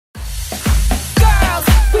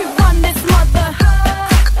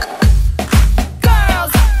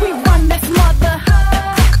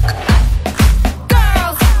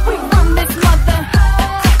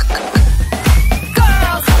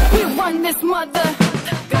mother?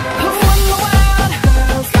 Who won the world?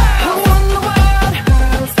 Who won the world?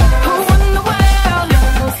 Who won the world?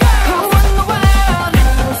 Who won the world?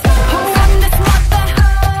 Who won this mother?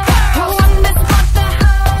 Who won this mother?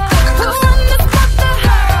 Who won this mother?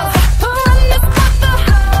 Who won this mother?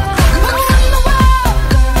 Who won the world?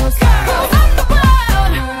 Who won the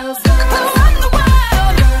world? Who won the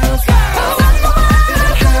world? Who won the world?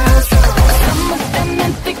 Some of them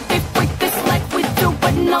men think they freak this like we do,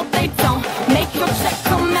 but no they don't. Make your check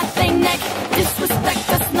come at they neck. Disrespect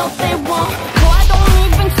us, no they won't. Boy, don't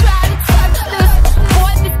even try to touch this.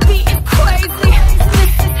 Boy, this beat is crazy.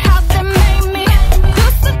 This is how they made me.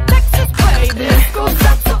 Houston, Texas, baby. This goes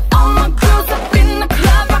out to all my girls up in the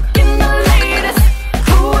club, rocking the latest.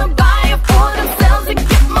 Who will buy it for themselves and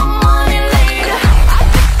get my money later? I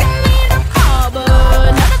think I need a bar, but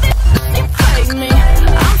none of this shit fake me.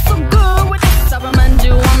 I'm so good with this, I remind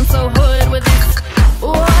you I'm so hood with this.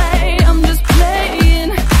 Why, I'm just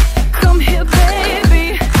playing. Come here,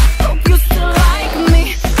 baby. Hope you still like me.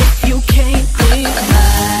 If you can't beat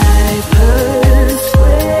my persuasion,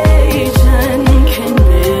 can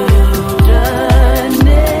build a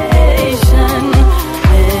nation.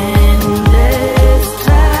 Endless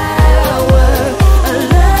tower of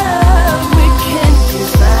love we can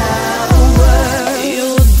devour.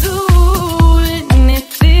 You'll do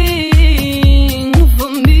anything for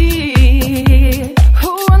me.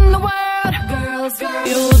 Who won the world? Girls, girls.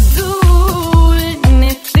 You'll do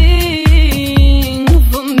anything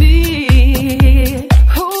for me.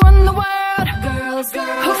 Who won the world? Girls,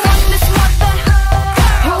 girls. Who won this mother?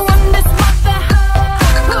 Who won this mother?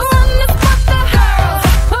 Who won this mother?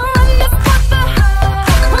 Who won this mother?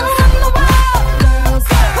 Who won the world? Girls,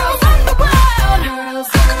 who won the world? Girls,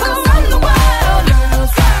 who won the world?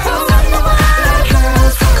 Girls, who won the world?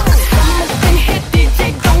 Girls, come up and hit DJ,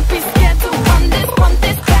 don't be scared to run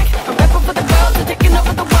this back. A rebel for the girls who taking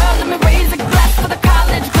over the world. Let me raise a glass for the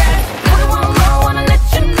college grads. Put it one more, wanna let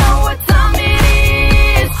you know what time it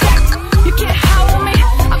is. Jack, you can't howl me.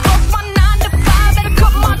 I broke my 9 to 5, better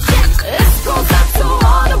cut my check. This goes out to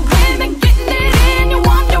all the women getting it in. You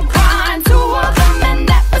want your grind. To all the men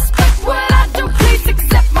that respect what I do, please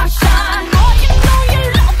accept my shine. Oh, you know you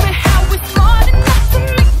love it, how we smart enough to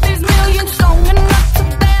make these millions, strong enough to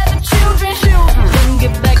bear the children. Then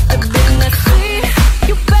get back to business. See,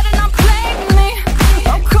 you better not play me.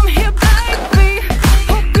 Oh, come here, baby.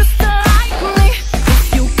 Hope you still like me. If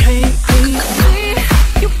you can't beat me,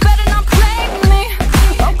 you better not play me.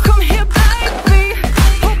 Oh, come here, baby.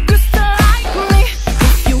 Hope you still like me.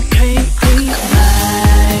 If you can't beat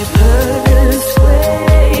my persuasion,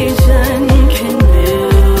 can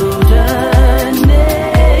build a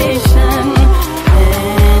nation.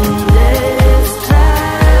 Endless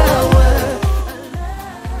tower of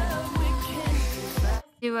love we can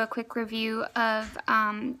Do a quick review of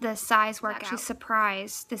the Cize workout. Actually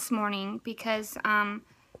surprised this morning because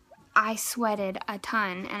I sweated a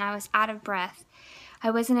ton and I was out of breath.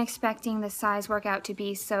 I wasn't expecting the Cize workout to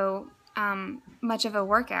be so much of a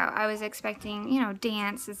workout. I was expecting, you know,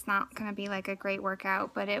 dance. It's not going to be like a great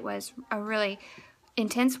workout, but it was a really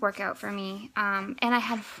intense workout for me. And I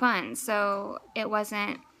had fun, so it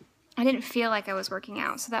wasn't, I didn't feel like I was working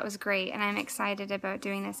out, so that was great, and I'm excited about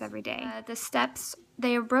doing this every day. The steps,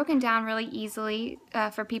 they are broken down really easily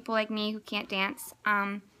for people like me who can't dance,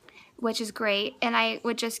 which is great, and I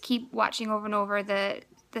would just keep watching over and over the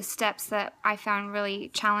steps that I found really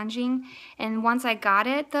challenging, and once I got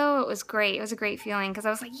it, though, it was great. It was a great feeling, because I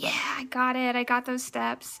was like, yeah, I got it, I got those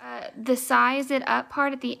steps. The size it up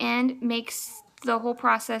part at the end makes the whole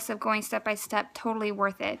process of going step by step totally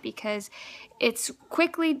worth it, because it's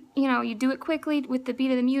quickly, you know, you do it quickly with the beat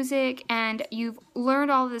of the music, and you've learned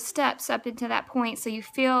all the steps up into that point, so you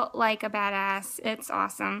feel like a badass. It's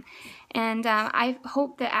awesome. And I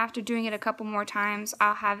hope that after doing it a couple more times,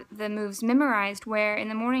 I'll have the moves memorized, where in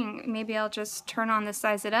the morning maybe I'll just turn on the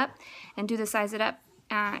Cize It Up and do the Cize It Up,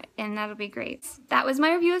 and that'll be great. That was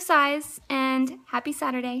my review of Cize, and happy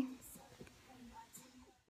Saturday.